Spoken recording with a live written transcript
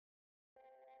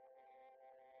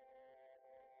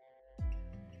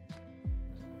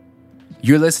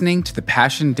You're listening to the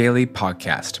Passion Daily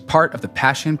Podcast, part of the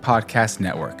Passion Podcast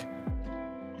Network.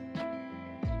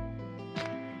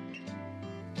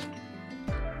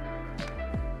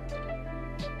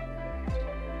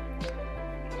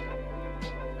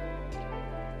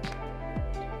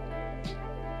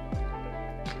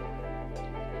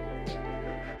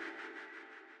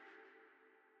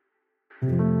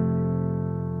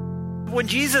 When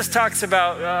Jesus talks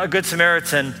about a Good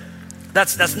Samaritan,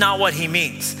 that's not what he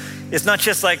means. It's not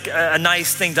just like a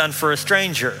nice thing done for a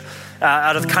stranger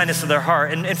out of the kindness of their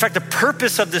heart. And in fact, the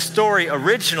purpose of this story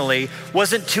originally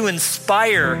wasn't to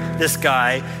inspire this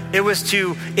guy. It was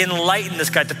to enlighten this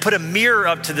guy, to put a mirror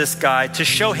up to this guy, to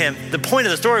show him, the point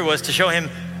of the story was to show him,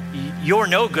 you're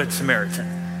no Good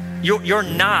Samaritan. You're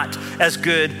not as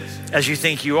good as you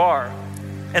think you are.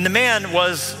 And the man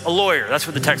was a lawyer. That's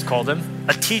what the text called him,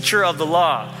 a teacher of the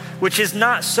law, which is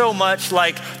not so much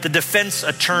like the defense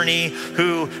attorney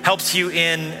who helps you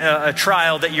in a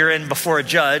trial that you're in before a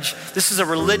judge. This is a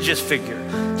religious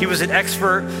figure. He was an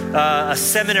expert, a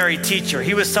seminary teacher.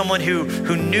 He was someone who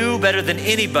knew better than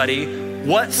anybody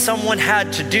what someone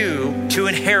had to do to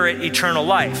inherit eternal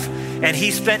life. And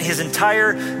he spent his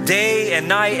entire day and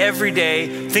night, every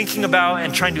day, thinking about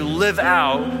and trying to live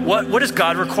out what does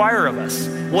God require of us?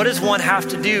 What does one have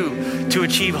to do to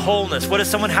achieve wholeness? What does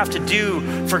someone have to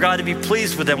do for God to be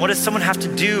pleased with them? What does someone have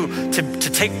to do to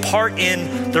take part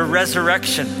in the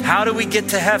resurrection? How do we get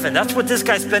to heaven? That's what this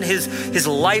guy spent his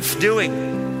life doing.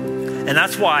 And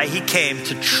that's why he came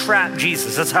to trap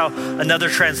Jesus. That's how another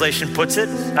translation puts it.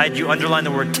 I had you underline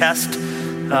the word test.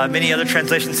 Many other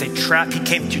translations say trap. He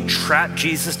came to trap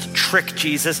Jesus, to trick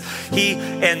Jesus. He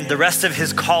and the rest of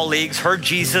his colleagues heard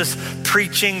Jesus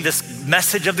preaching this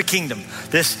message of the kingdom,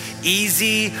 this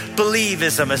easy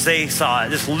believism as they saw it,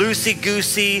 this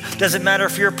loosey-goosey, doesn't matter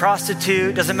if you're a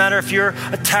prostitute, doesn't matter if you're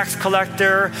a tax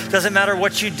collector, doesn't matter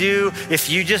what you do, if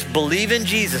you just believe in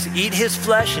Jesus, eat his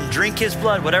flesh and drink his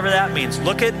blood, whatever that means.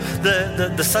 Look at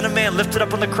the Son of Man lifted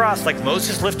up on the cross like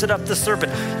Moses lifted up the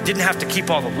serpent. Didn't have to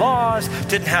keep all the laws,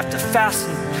 didn't have to fast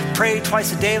and pray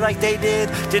twice a day like they did,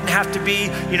 didn't have to be,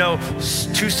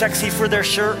 too sexy for their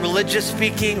shirt,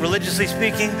 religiously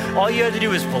speaking. All you had to do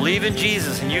was believe in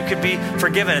Jesus and you could be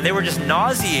forgiven. And they were just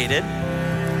nauseated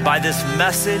by this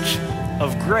message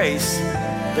of grace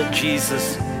that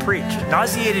Jesus preached.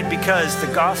 Nauseated because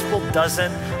the gospel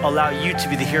doesn't allow you to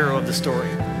be the hero of the story.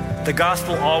 The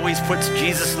gospel always puts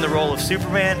Jesus in the role of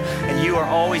Superman, and you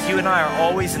and I are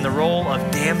always in the role of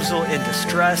damsel in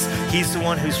distress. He's the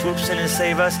one who swoops in and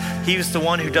saves us. He's the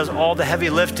one who does all the heavy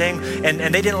lifting, and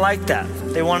they didn't like that.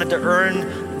 They wanted to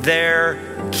earn their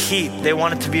keep. They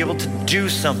wanted to be able to do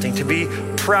something, to be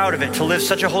proud of it, to live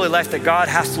such a holy life that God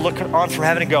has to look on from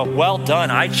heaven and go, well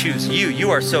done, I choose you.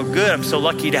 You are so good. I'm so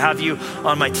lucky to have you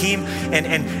on my team.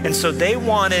 And so they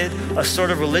wanted a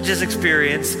sort of religious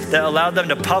experience that allowed them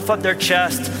to puff up their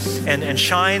chest and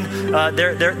shine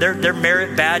their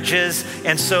merit badges.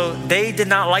 And so they did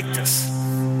not like this.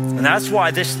 And that's why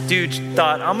this dude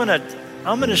thought, I'm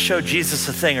gonna show Jesus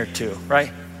a thing or two,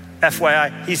 right?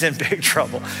 FYI, he's in big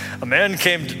trouble. A man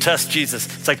came to test Jesus.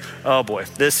 It's like, oh boy,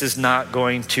 this is not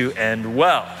going to end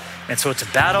well. And so it's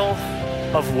a battle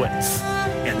of wits.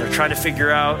 And they're trying to figure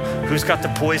out who's got the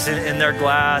poison in their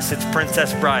glass. It's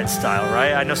Princess Bride style,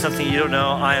 right? I know something you don't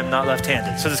know. I am not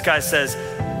left-handed. So this guy says,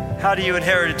 how do you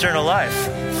inherit eternal life?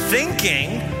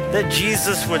 Thinking that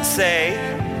Jesus would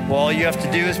say, well, all you have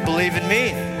to do is believe in me.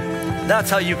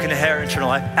 That's how you can inherit eternal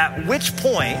life. At which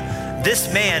point,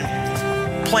 this man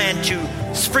planned to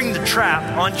spring the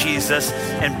trap on Jesus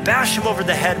and bash him over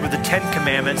the head with the 10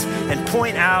 Commandments and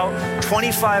point out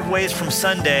 25 ways from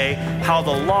Sunday how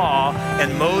the law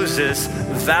and Moses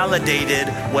validated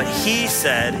what he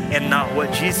said and not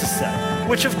what Jesus said,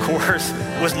 which of course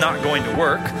was not going to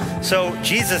work. So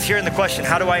Jesus, hearing the question,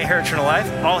 how do I inherit eternal life?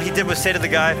 All he did was say to the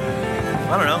guy,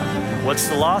 I don't know, what's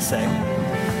the law say?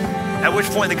 At which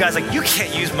point the guy's like, you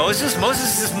can't use Moses.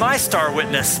 Moses is my star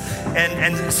witness.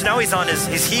 And so now he's on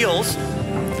his heels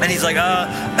and he's like,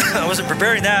 I wasn't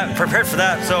prepared for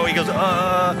that. So he goes,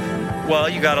 well,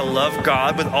 you got to love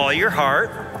God with all your heart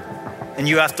and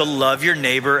you have to love your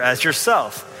neighbor as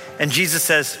yourself. And Jesus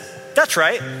says, that's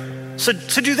right. So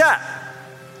do that.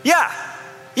 Yeah.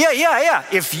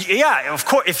 Of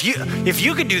course, if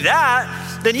you could do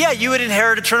that, then yeah, you would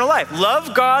inherit eternal life.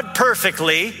 Love God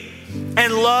perfectly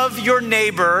and love your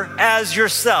neighbor as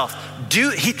yourself.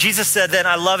 Jesus said then,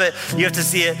 I love it, you have to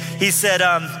see it. He said,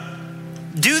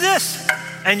 do this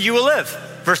and you will live.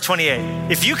 Verse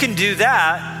 28, if you can do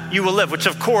that, you will live, which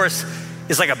of course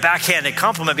is like a backhanded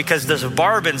compliment because there's a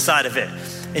barb inside of it.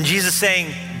 And Jesus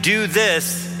saying, do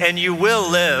this and you will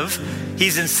live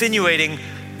he's insinuating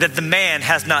that the man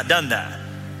has not done that.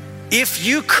 If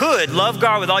you could love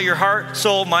God with all your heart,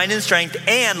 soul, mind, and strength,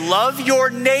 and love your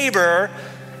neighbor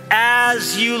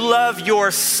as you love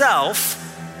yourself,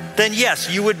 then yes,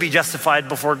 you would be justified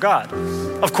before God.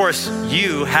 Of course,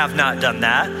 you have not done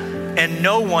that, and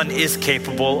no one is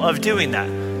capable of doing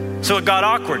that. So it got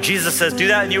awkward. Jesus says, do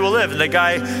that and you will live. And the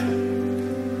guy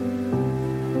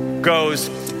goes,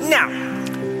 now,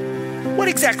 what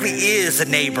exactly is a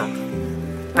neighbor?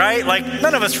 Right? Like,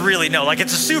 none of us really know. Like,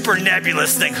 it's a super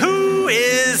nebulous thing. Who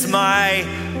is my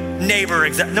neighbor?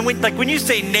 When you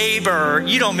say neighbor,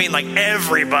 you don't mean like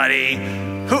everybody.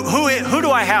 Who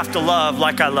do I have to love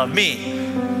like I love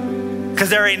me? Because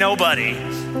there ain't nobody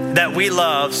that we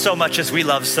love so much as we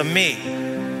love some me.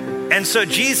 And so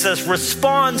Jesus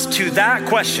responds to that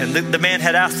question the man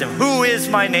had asked him, who is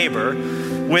my neighbor,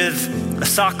 with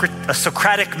a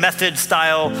Socratic method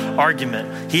style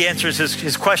argument. He answers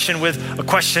his question with a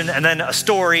question and then a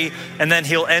story, and then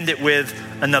he'll end it with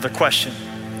another question.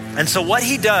 And so what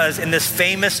he does in this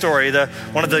famous story,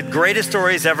 one of the greatest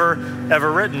stories ever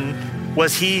written,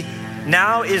 was he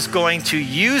now is going to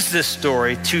use this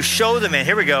story to show the man,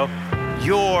 here we go,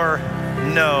 you're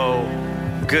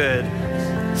no good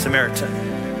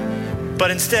Samaritan. But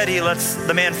instead, he lets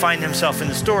the man find himself in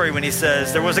the story when he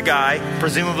says there was a guy,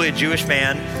 presumably a Jewish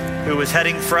man, who was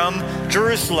heading from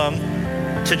Jerusalem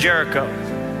to Jericho.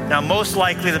 Now, most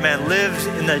likely the man lived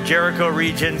in the Jericho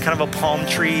region, kind of a palm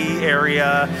tree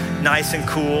area, nice and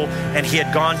cool, and he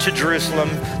had gone to Jerusalem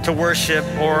to worship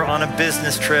or on a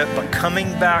business trip, but coming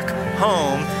back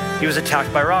home, he was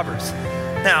attacked by robbers.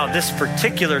 Now, this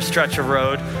particular stretch of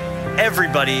road,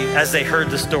 everybody, as they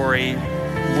heard the story,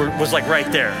 was like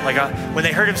right there. When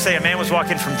they heard him say a man was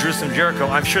walking from Jerusalem to Jericho,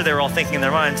 I'm sure they were all thinking in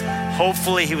their minds,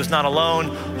 hopefully he was not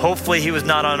alone. Hopefully he was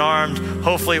not unarmed.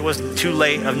 Hopefully it wasn't too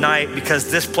late of night,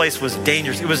 because this place was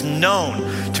dangerous. It was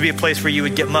known to be a place where you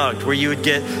would get mugged, where you would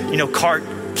get,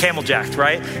 camel jacked,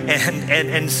 right?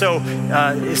 And so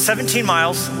 17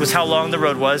 miles was how long the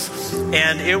road was.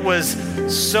 And it was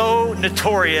so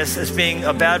notorious as being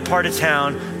a bad part of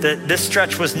town that this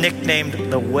stretch was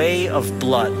nicknamed the Way of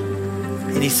Blood.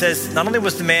 And he says, not only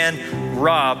was the man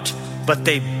robbed, but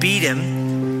they beat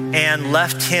him and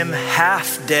left him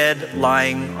half dead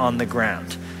lying on the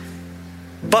ground.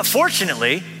 But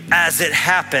fortunately, as it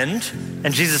happened,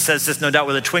 and Jesus says this no doubt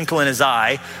with a twinkle in his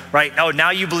eye, right? Oh,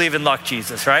 now you believe in luck,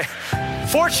 Jesus, right?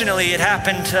 Fortunately, it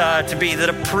happened to be that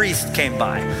a priest came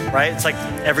by, right? It's like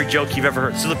every joke you've ever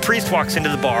heard. So the priest walks into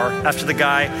the bar after the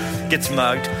guy gets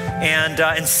mugged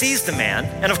and sees the man.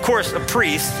 And of course, a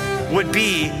priest would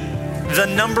be the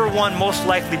number one most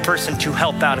likely person to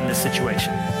help out in this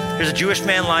situation. There's a Jewish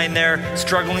man lying there,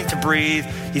 struggling to breathe.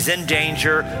 He's in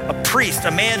danger. A priest,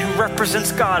 a man who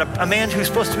represents God, a man who's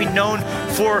supposed to be known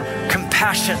for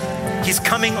compassion. He's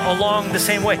coming along the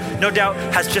same way. No doubt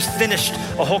has just finished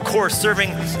a whole course serving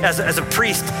as a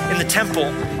priest in the temple.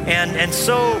 And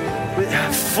so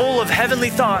full of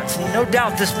heavenly thoughts, no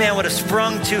doubt this man would have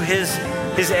sprung to his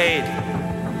aid.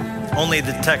 Only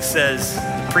the text says,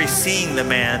 the priest, seeing the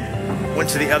man, went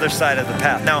to the other side of the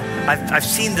path. Now, I've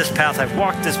seen this path. I've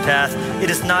walked this path. It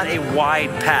is not a wide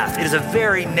path. It is a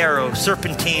very narrow,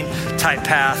 serpentine type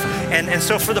path. And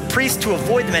so for the priest to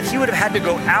avoid the man, he would have had to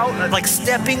go out, like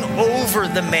stepping over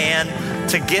the man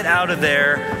to get out of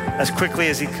there as quickly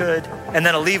as he could. And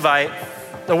then a Levite,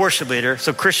 a worship leader,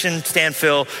 so Christian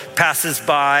Stanfill passes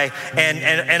by,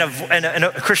 and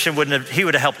a Christian would have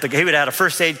helped. He would have had a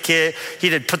first aid kit.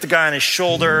 He'd have put the guy on his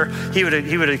shoulder. He would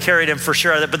have carried him for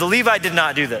sure. But the Levite did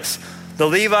not do this. The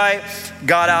Levite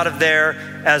got out of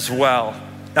there as well.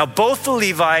 Now, both the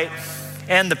Levite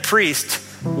and the priest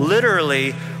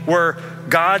literally were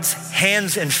God's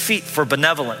hands and feet for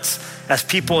benevolence. As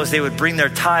people, as they would bring their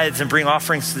tithes and bring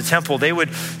offerings to the temple, they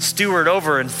would steward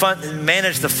over and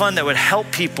manage the fund that would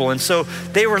help people. And so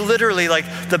they were literally like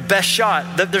the best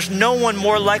shot. There's no one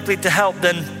more likely to help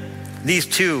than these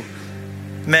two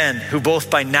men who both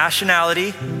by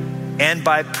nationality and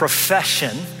by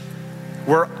profession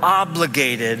were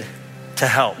obligated to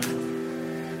help.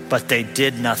 But they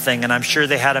did nothing. And I'm sure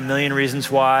they had a million reasons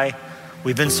why.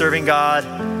 We've been serving God.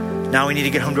 Now we need to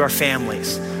get home to our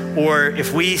families. Or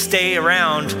if we stay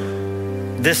around,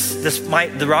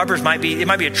 the robbers might be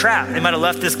a trap. They might have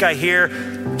left this guy here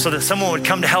so that someone would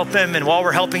come to help him. And while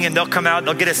we're helping him, they'll come out,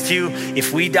 they'll get us too.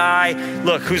 If we die,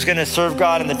 look, who's going to serve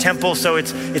God in the temple? So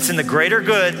it's in the greater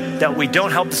good that we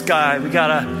don't help this guy. We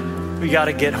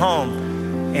gotta get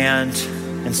home. And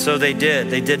so they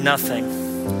did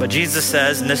nothing. But Jesus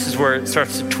says, and this is where it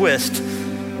starts to twist,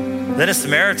 then a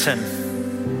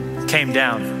Samaritan came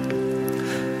down.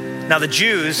 Now the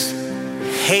Jews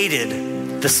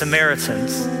hated the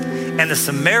Samaritans, and the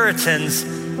Samaritans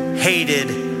hated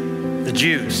the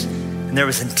Jews. And there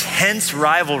was intense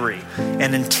rivalry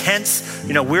and intense,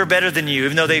 we're better than you,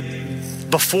 even though they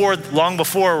long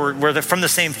before were from the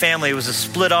same family. It was a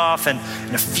split off and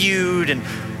a feud,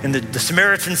 and the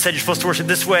Samaritans said you're supposed to worship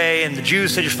this way, and the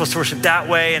Jews said you're supposed to worship that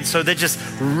way, and so they just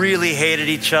really hated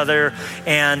each other.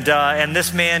 And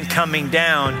this man coming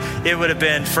down, it would have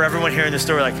been, for everyone hearing the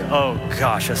story, like, oh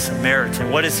gosh, a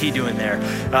Samaritan, what is he doing there?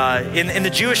 In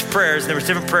the Jewish prayers, there were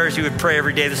different prayers you would pray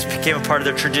every day. This became a part of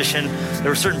their tradition. There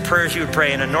were certain prayers you would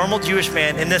pray, and a normal Jewish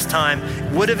man in this time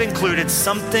would have included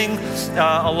something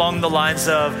along the lines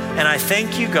of, and I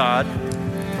thank you, God,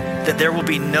 that there will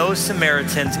be no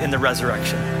Samaritans in the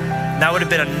resurrection. And that would have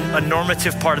been a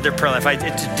normative part of their prayer life.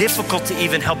 It's difficult to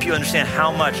even help you understand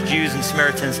how much Jews and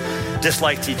Samaritans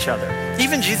disliked each other.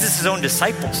 Even Jesus' own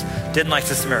disciples didn't like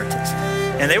the Samaritans.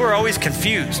 And they were always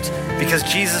confused because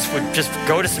Jesus would just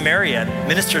go to Samaria and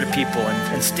minister to people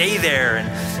and stay there. And,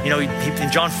 he,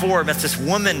 in John 4, met this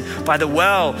woman by the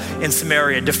well in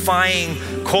Samaria,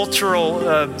 defying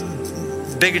cultural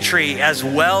bigotry as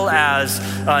well as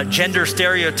gender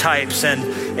stereotypes and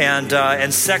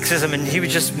sexism, and he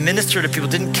would just minister to people,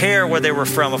 didn't care where they were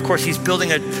from. Of course, he's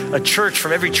building a church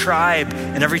from every tribe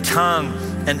and every tongue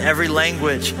and every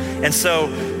language. And so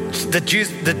the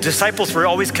disciples were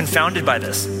always confounded by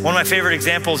this. One of my favorite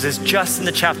examples is just in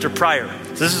the chapter prior.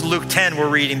 So this is Luke 10, we're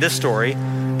reading this story.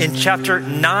 In chapter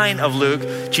 9 of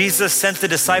Luke, Jesus sent the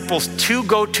disciples to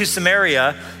go to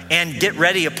Samaria and get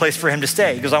ready a place for him to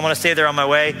stay. He goes, I want to stay there on my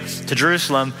way to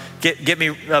Jerusalem. Get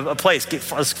me a place.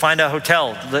 Let's find a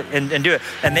hotel and do it.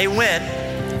 And they went,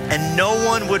 and no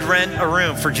one would rent a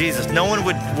room for Jesus. No one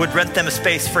would rent them a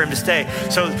space for him to stay.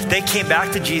 So they came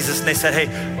back to Jesus and they said,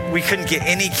 hey, we couldn't get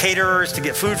any caterers to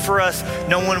get food for us.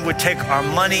 No one would take our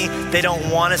money. They don't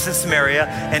want us in Samaria.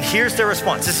 And here's their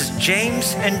response. This is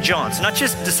James and John. So not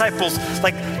just disciples,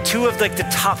 like two of the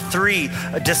top three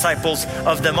disciples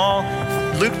of them all.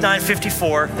 Luke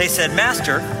 9:54, they said,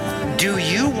 Master, do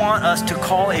you want us to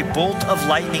call a bolt of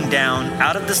lightning down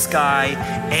out of the sky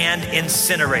and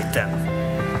incinerate them?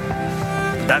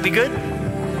 Would that be good?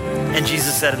 And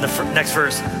Jesus said in the next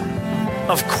verse,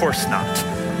 of course not.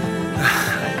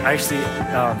 Actually,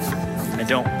 I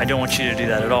don't want you to do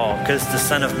that at all, because the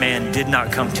Son of Man did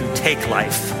not come to take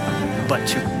life, but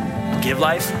to give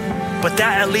life. But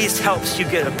that at least helps you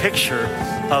get a picture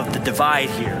of the divide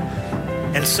here.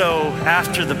 And so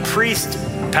after the priest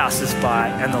passes by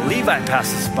and the Levite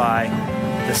passes by,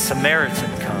 the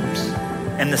Samaritan comes.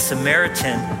 And the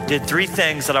Samaritan did three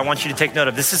things that I want you to take note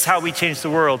of. This is how we change the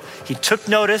world. He took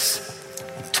notice,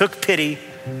 he took pity,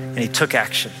 and he took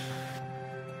action.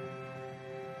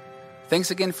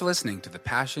 Thanks again for listening to the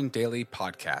Passion Daily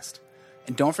Podcast.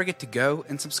 And don't forget to go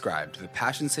and subscribe to the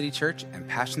Passion City Church and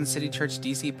Passion City Church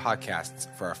DC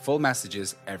podcasts for our full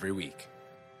messages every week.